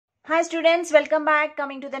Hi students, welcome back.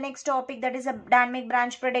 Coming to the next topic, that is a dynamic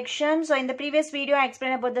branch prediction. So in the previous video I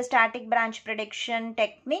explained about the static branch prediction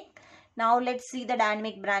technique. Now let's see the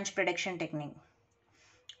dynamic branch prediction technique.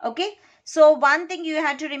 Okay, so one thing you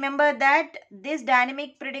have to remember that this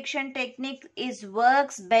dynamic prediction technique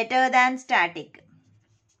works better than static.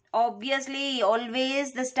 Obviously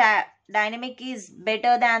always the dynamic is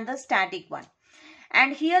better than the static one.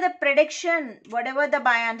 And here the prediction, whatever the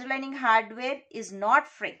by underlying hardware, is not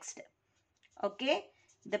fixed. Okay,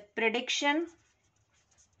 the prediction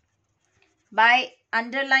by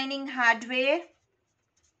underlying hardware,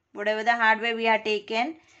 whatever the hardware we have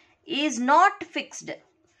taken, is not fixed.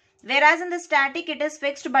 Whereas in the static it is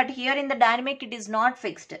fixed, but here in the dynamic it is not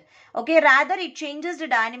fixed. Okay, rather it changes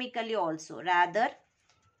dynamically also. Rather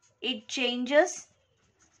it changes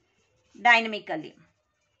dynamically.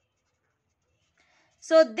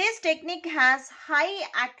 So this technique has high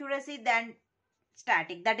accuracy than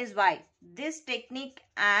static. That is why this technique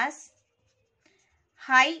has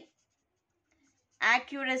high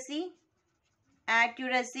accuracy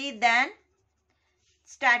than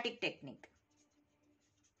static technique.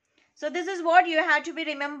 So this is what you have to be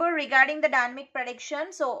remember regarding the dynamic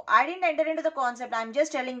prediction. So I didn't enter into the concept. I'm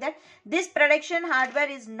just telling that this prediction hardware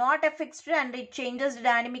is not a fixed and it changes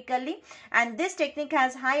dynamically, and this technique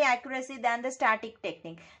has high accuracy than the static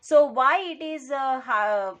technique. So why it is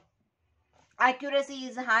accuracy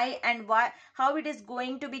is high and how it is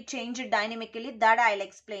going to be changed dynamically, that I'll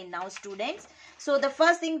explain now, students. So the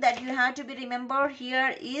first thing that you have to be remember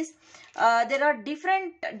here is there are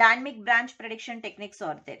different dynamic branch prediction techniques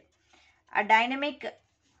are there. A dynamic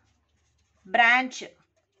branch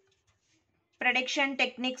prediction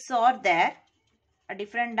techniques are there. A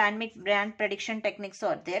different dynamic branch prediction techniques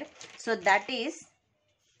are there. So that is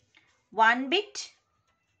 1-bit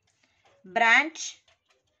branch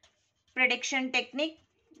prediction technique,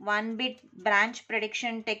 1-bit branch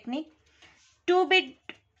prediction technique, 2-bit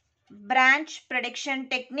branch prediction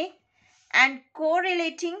technique, and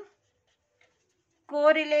correlating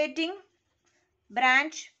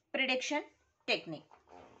branch prediction technique.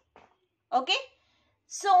 Okay,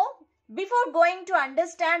 so before going to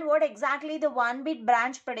understand what exactly the 1-bit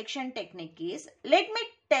branch prediction technique is, let me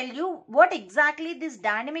tell you what exactly this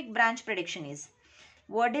dynamic branch prediction is.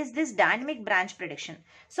 What is this dynamic branch prediction?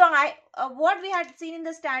 So what we had seen in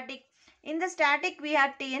the static. In the static we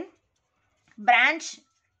had taken branch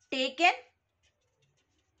taken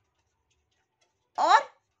or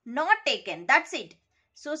not taken. That's it.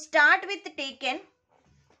 So start with taken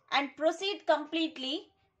and proceed completely.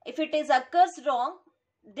 If it is occurs wrong,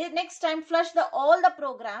 the next time flush all the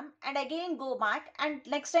program and again go back and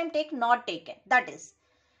next time take not taken. That is.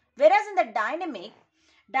 Whereas in the dynamic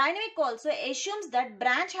also assumes that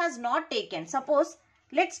branch has not taken. Suppose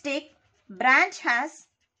let's take branch has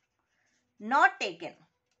not taken.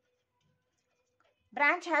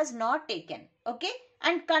 Branch has not taken. Okay,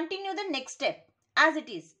 and continue the next step as it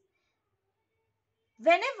is.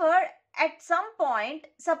 Whenever at some point,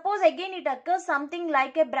 suppose again it occurs something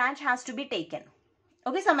like a branch has to be taken.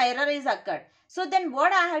 Okay, some error is occurred. So then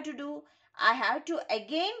what I have to do? I have to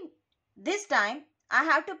again, this time I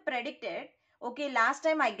have to predict it. Okay, last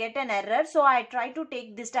time I get an error, so I try to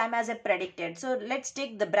take this time as a predicted. So let's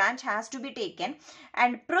take the branch has to be taken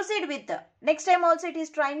and proceed with the next time also it is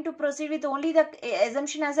trying to proceed with only the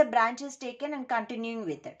assumption as a branch is taken and continuing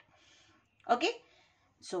with it. Okay,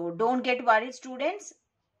 so don't get worried, students.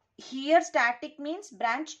 Here static means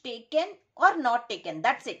branch taken or not taken.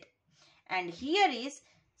 That's it. And here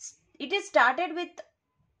it is started with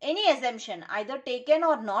any assumption, either taken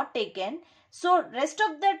or not taken. So rest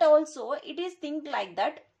of that also it is think like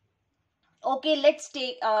that. Okay, let's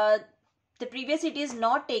take the previous it is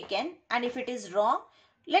not taken, and if it is wrong,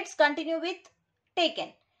 let's continue with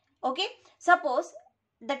taken. Okay, suppose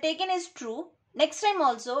the taken is true, next time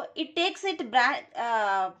also it takes it branch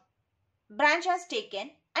has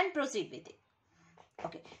taken and proceed with it.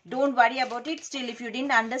 Okay, don't worry about it. Still, if you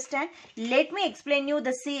didn't understand, let me explain you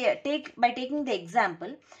by taking the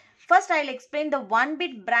example. First, I'll explain the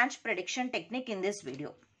 1-bit branch prediction technique in this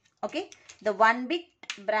video. Okay, the 1-bit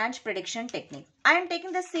branch prediction technique. I am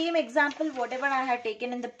taking the same example whatever I had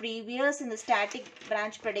taken in the static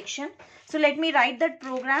branch prediction. So let me write that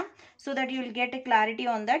program so that you will get a clarity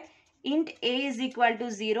on that. Int a is equal to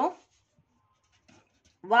 0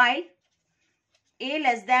 while a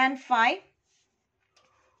less than 5.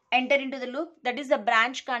 Enter into the loop. That is the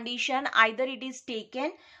branch condition. Either it is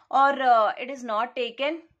taken or it is not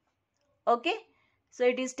taken. Okay, so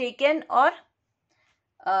it is taken or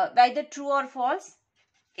either true or false.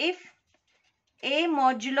 If a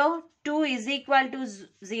modulo 2 is equal to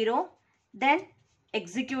 0, then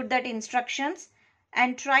execute that instructions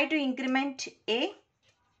and try to increment A,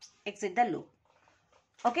 exit the loop.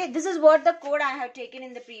 Okay, this is what the code I have taken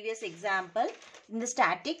in the previous example in the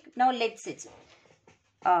static. Now let's see.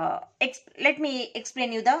 Let me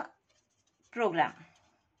explain you the program.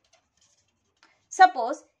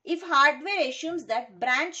 Suppose if hardware assumes that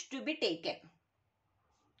branch to be taken.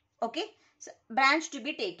 Okay, so branch to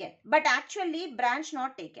be taken, but actually branch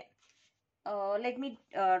not taken. Let me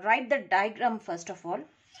write the diagram first of all.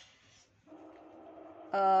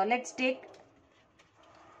 Let's take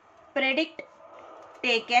predict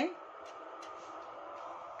taken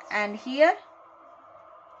and here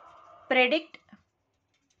predict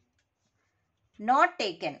not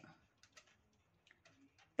taken.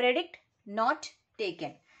 Predict not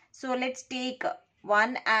taken. So let's take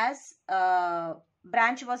 1 as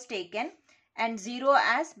branch was taken and 0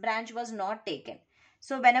 as branch was not taken.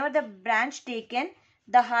 So whenever the branch taken,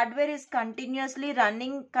 the hardware is continuously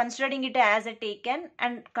running, considering it as a taken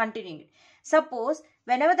and continuing it. Suppose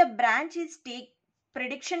whenever the branch is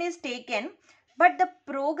prediction is taken, but the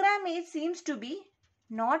program seems to be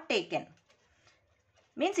not taken.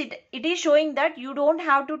 Means it is showing that you don't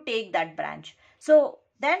have to take that branch. So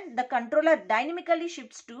then the controller dynamically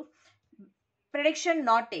shifts to prediction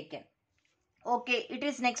not taken. Okay, it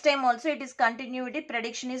is next time also it is continuity,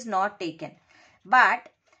 prediction is not taken. But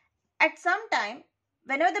at some time,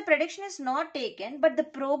 whenever the prediction is not taken, but the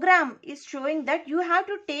program is showing that you have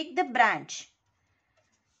to take the branch.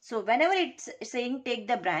 So whenever it's saying take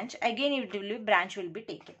the branch, again it will be branch will be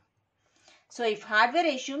taken. So if hardware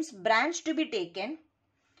assumes branch to be taken,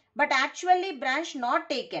 but actually branch not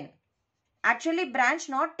taken. Actually branch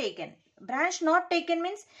not taken. Branch not taken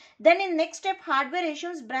means then in next step hardware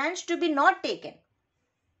assumes branch to be not taken.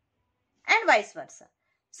 And vice versa.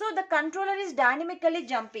 So the controller is dynamically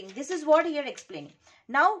jumping. This is what here explaining.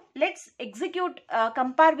 Now let's execute,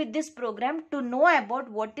 compare with this program to know about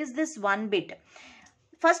what is this 1 bit.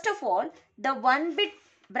 First of all, the 1 bit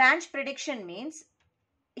branch prediction means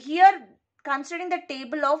here considering the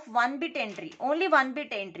table of 1 bit entry, only 1 bit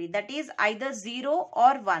entry, that is either 0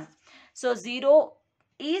 or 1. So 0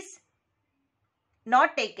 is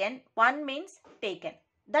not taken, 1 means taken.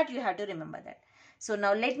 That you have to remember that. So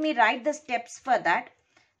now let me write the steps for that.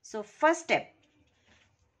 So first step,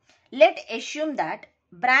 let's assume that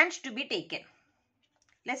branch to be taken.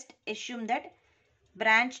 Let's assume that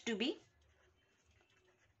branch to be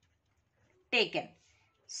taken.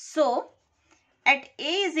 So at A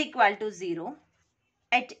is equal to 0,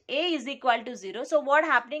 at A is equal to 0. So what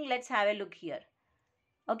happening? Let's have a look here.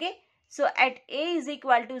 Okay. So at A is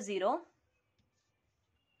equal to 0,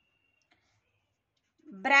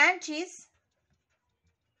 branch is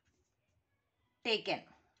taken.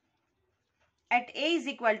 At A is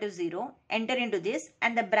equal to 0, enter into this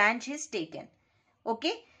and the branch is taken.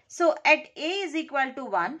 Okay. So at A is equal to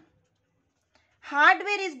 1,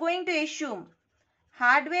 hardware is going to assume,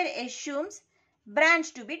 hardware assumes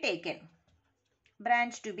branch to be taken.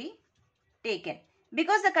 Branch to be taken.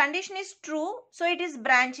 Because the condition is true, so it is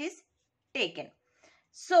branch is taken.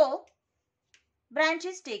 So branch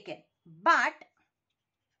is taken. But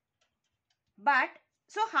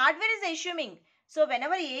so hardware is assuming. So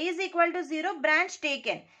whenever A is equal to 0, branch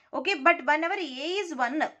taken. Okay, but whenever A is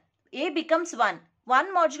 1, A becomes 1.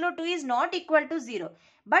 1 modulo 2 is not equal to 0.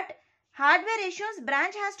 But hardware assumes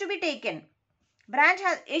branch has to be taken. Branch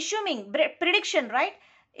has assuming prediction, right?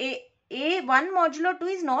 A 1 modulo 2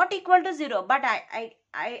 is not equal to 0. But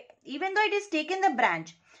I even though it is taken the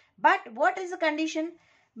branch. But what is the condition?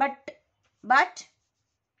 But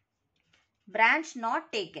branch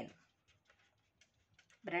not taken.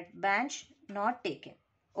 Branch not taken.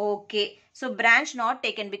 Okay. So branch not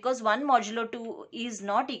taken because 1 modulo 2 is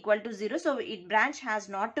not equal to 0. So branch has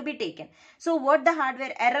not to be taken. So what the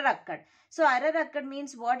hardware error occurred? So error occurred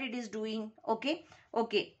means what it is doing. Okay.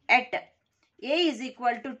 Okay. At A is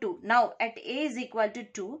equal to 2. Now at A is equal to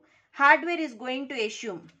 2. Hardware is going to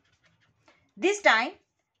assume. This time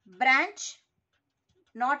branch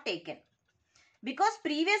not taken. Because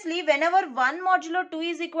previously whenever 1 modulo 2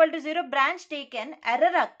 is equal to 0, branch taken,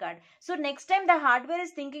 error occurred. So next time the hardware is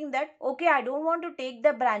thinking that okay, I don't want to take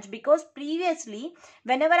the branch because previously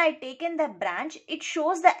whenever I taken the branch, it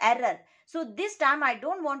shows the error. So this time I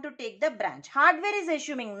don't want to take the branch. Hardware is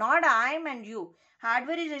assuming, not I am and you.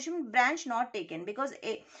 Hardware is assuming branch not taken because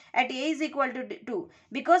at A is equal to 2.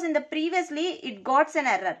 Because in the previously it got an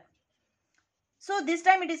error. So this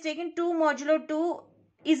time it is taken 2 modulo 2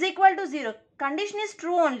 is equal to 0. Condition is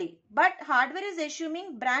true only. But hardware is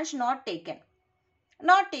assuming branch not taken.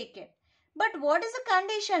 Not taken. But what is the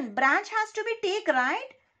condition? Branch has to be taken, right?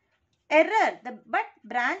 Error. But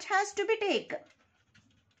branch has to be taken.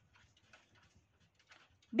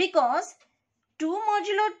 Because 2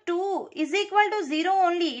 modulo 2 is equal to 0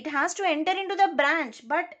 only. It has to enter into the branch.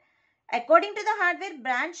 But according to the hardware,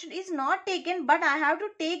 branch is not taken, but I have to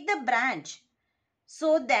take the branch.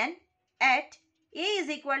 So then at A is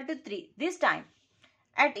equal to 3. This time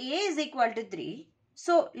at A is equal to 3.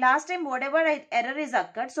 So last time whatever error is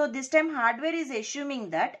occurred. So this time hardware is assuming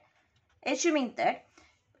that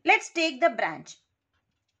let's take the branch.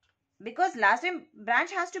 Because last time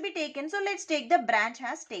branch has to be taken. So let's take the branch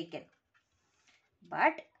has taken.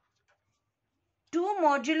 But 3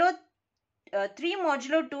 modulo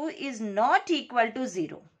 2 is not equal to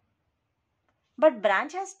 0. But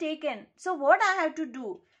branch has taken. So what I have to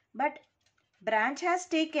do? But branch has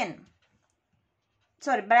taken.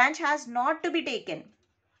 Sorry, branch has not to be taken.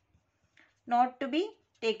 Not to be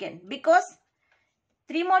taken. Because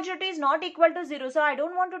 3 modulo 2 is not equal to 0. So I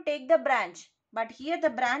don't want to take the branch. But here the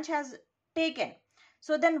branch has taken.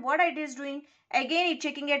 So then what it is doing? Again it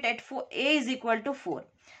checking it at 4, A is equal to 4.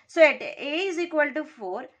 So at A is equal to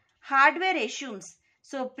 4, hardware assumes.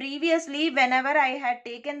 So previously whenever I had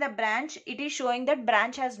taken the branch, it is showing that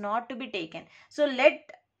branch has not to be taken. So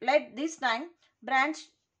let this time branch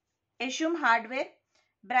assume hardware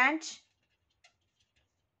branch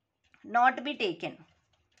not be taken.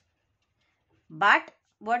 But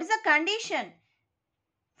what is the condition?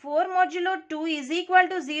 4 modulo 2 is equal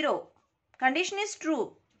to 0. Condition is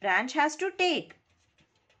true. Branch has to take.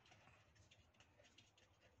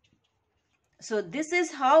 So this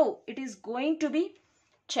is how it is going to be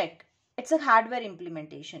checked. It's a hardware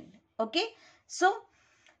implementation. Okay. So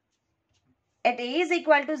at A is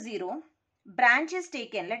equal to 0, branch is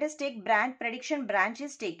taken. Let us take branch prediction branch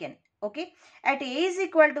is taken. Okay. At A is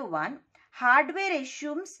equal to 1, hardware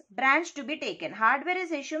assumes branch to be taken. Hardware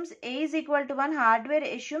assumes A is equal to 1. Hardware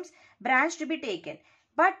assumes branch to be taken.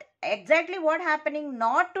 But exactly what happening?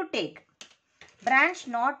 Not to take. Branch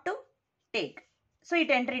not to take. So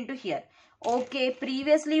it enter into here. Okay.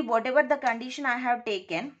 Previously whatever the condition I have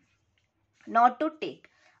taken, not to take.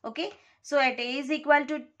 Okay. So at A is equal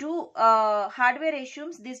to 2, hardware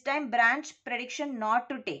assumes this time branch prediction not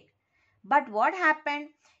to take. But what happened?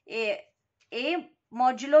 A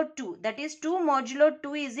modulo 2, that is 2 modulo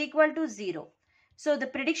 2 is equal to 0. So the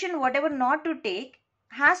prediction whatever not to take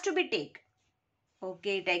has to be take.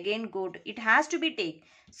 Okay, it again good. It has to be take.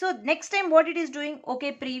 So next time what it is doing?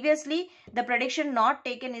 Okay, previously the prediction not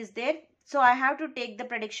taken is there. So I have to take the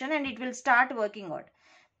prediction and it will start working out.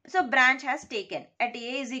 So branch has taken. At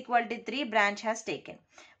A is equal to 3, branch has taken.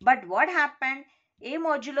 But what happened? A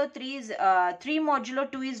modulo 3 is 3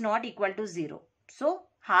 modulo 2 is not equal to 0. So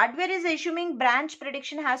hardware is assuming branch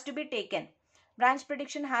prediction has to be taken. Branch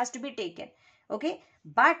prediction has to be taken. Okay.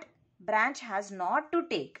 But branch has not to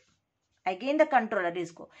take. Again the controller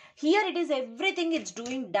is go. Here it is everything it's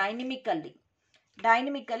doing dynamically.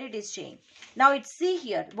 Dynamically it is changing. Now it's see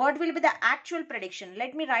here. What will be the actual prediction?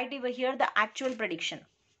 Let me write over here the actual prediction.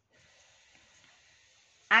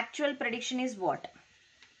 Actual prediction is what?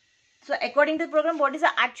 So according to the program, what is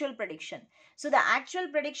the actual prediction? So the actual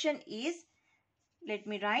prediction is, let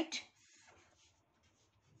me write,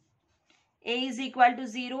 A is equal to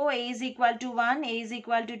 0, A is equal to 1, A is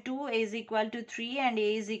equal to 2, A is equal to 3 and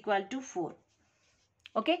A is equal to 4.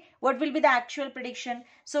 Okay, what will be the actual prediction?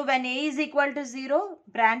 So when A is equal to 0,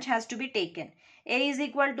 branch has to be taken. A is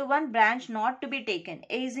equal to 1, branch not to be taken.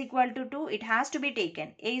 A is equal to 2, it has to be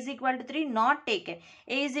taken. A is equal to 3, not taken.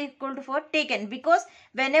 A is equal to 4, taken. Because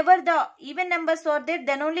whenever the even numbers are there,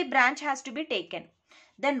 then only branch has to be taken.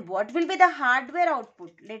 Then what will be the hardware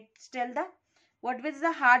output? Let's tell what is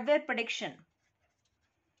the hardware prediction?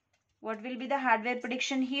 What will be the hardware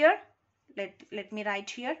prediction here? Let me write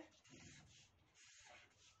here.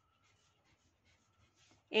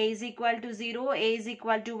 A is equal to 0, A is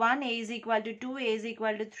equal to 1, A is equal to 2, A is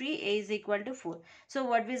equal to 3, A is equal to 4. So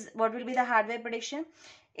what will be the hardware prediction?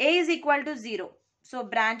 A is equal to 0. So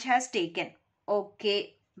branch has taken.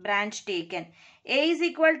 Okay, branch taken. A is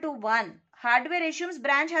equal to 1. Hardware assumes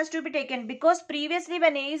branch has to be taken because previously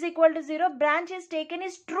when A is equal to 0, branch is taken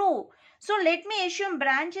is true. So let me assume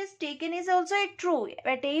branch is taken is also a true.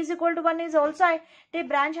 At A is equal to 1 is also the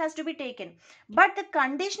branch has to be taken. But the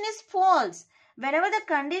condition is false. Whenever the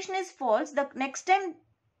condition is false, the next time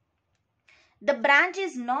the branch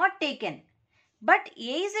is not taken. But A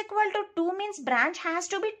is equal to 2 means branch has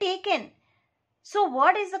to be taken. So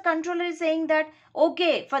what is the controller is saying that,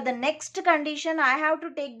 okay, for the next condition, I have to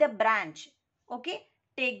take the branch. Okay,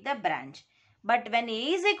 take the branch. But when A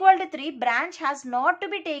is equal to 3, branch has not to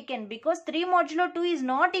be taken because 3 modulo 2 is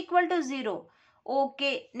not equal to 0.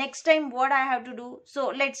 Okay, next time what I have to do? So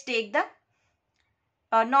let's take the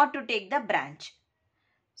not to take the branch.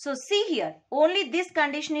 So see here, only this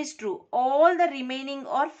condition is true. All the remaining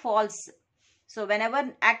are false. So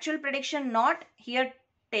whenever actual prediction not, here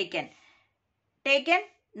taken, taken,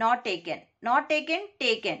 not taken, not taken,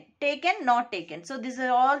 taken, taken, not taken. So these are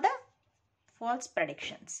all the false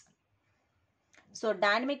predictions. So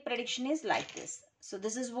dynamic prediction is like this. So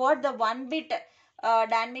this is what the 1-bit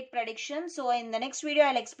dynamic prediction. So in the next video,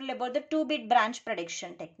 I'll explain about the 2-bit branch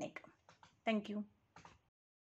prediction technique. Thank you.